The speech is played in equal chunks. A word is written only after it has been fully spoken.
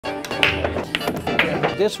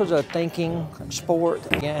This was a thinking sport.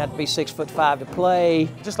 You had to be 6'5" to play.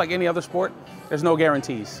 Just like any other sport, there's no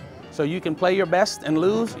guarantees. So you can play your best and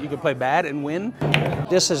lose, you can play bad and win.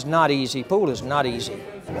 This is not easy. Pool is not easy.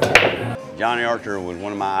 Johnny Archer was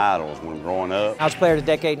one of my idols when growing up. I was player of the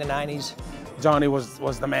decade in the 90s. Johnny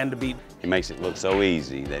was the man to beat. He makes it look so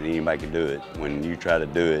easy that anybody can do it. When you try to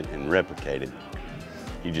do it and replicate it,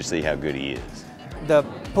 you just see how good he is. The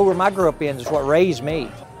pool room I grew up in is what raised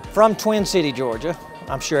me. From Twin City, Georgia.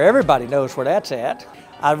 I'm sure everybody knows where that's at.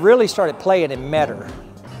 I really started playing in Metter.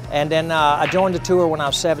 And then I joined the tour when I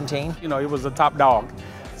was 17. You know, he was the top dog.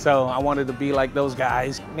 So I wanted to be like those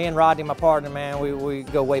guys. Me and Rodney, my partner, man, we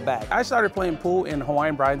go way back. I started playing pool in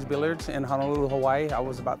Hawaiian Brian's Billiards in Honolulu, Hawaii. I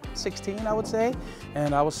was about 16, I would say.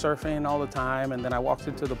 And I was surfing all the time. And then I walked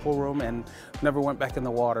into the pool room and never went back in the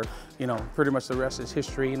water. You know, pretty much the rest is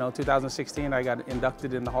history. You know, 2016, I got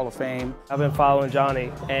inducted in the Hall of Fame. I've been following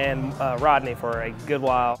Johnny and Rodney for a good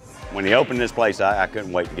while. When he opened this place, I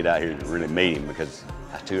couldn't wait to get out here to really meet him because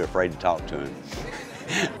I was too afraid to talk to him.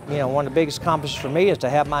 You know, one of the biggest accomplishments for me is to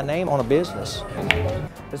have my name on a business.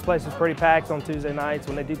 This place is pretty packed on Tuesday nights.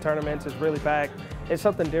 When they do tournaments, it's really packed. It's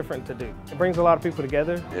something different to do. It brings a lot of people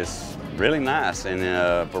together. It's really nice,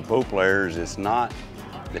 and for pool players, it's not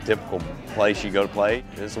the typical place you go to play.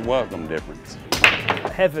 It's a welcome difference.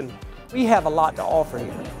 Heaven. We have a lot to offer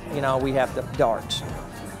here. You know, we have the darts.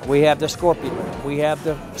 We have the scorpion, we have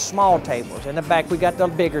the small tables. In the back, we got the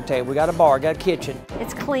bigger table, we got a bar, got a kitchen.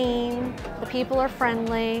 It's clean, the people are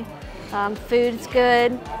friendly, food's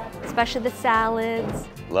good, especially the salads.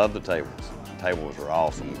 Love the tables. The tables are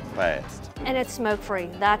awesome, fast. And it's smoke-free,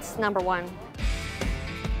 that's number one.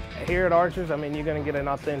 Here at Archer's, I mean, you're gonna get an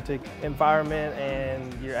authentic environment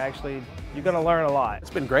and you're gonna learn a lot.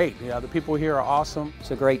 It's been great. Yeah, the people here are awesome.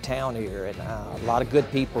 It's a great town here and a lot of good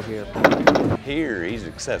people here. Here, he's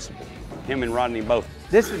accessible. Him and Rodney both.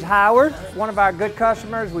 This is Howard, one of our good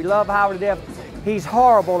customers. We love Howard to death. He's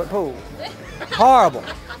horrible at pool. Horrible.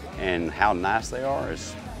 And how nice they are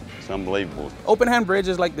is unbelievable. Open hand bridge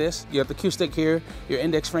is like this. You have the cue stick here, your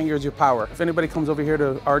index finger is your power. If anybody comes over here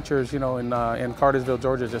to Archer's, you know, in Cartersville,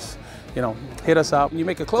 Georgia, just, you know, hit us up. You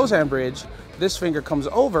make a close hand bridge, this finger comes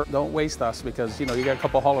over. Don't waste us because, you know, you got a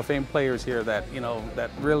couple Hall of Fame players here that, you know, that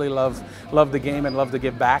really love the game and love to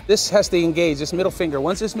give back. This has to engage, this middle finger.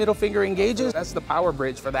 Once this middle finger engages, that's the power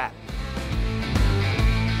bridge for that.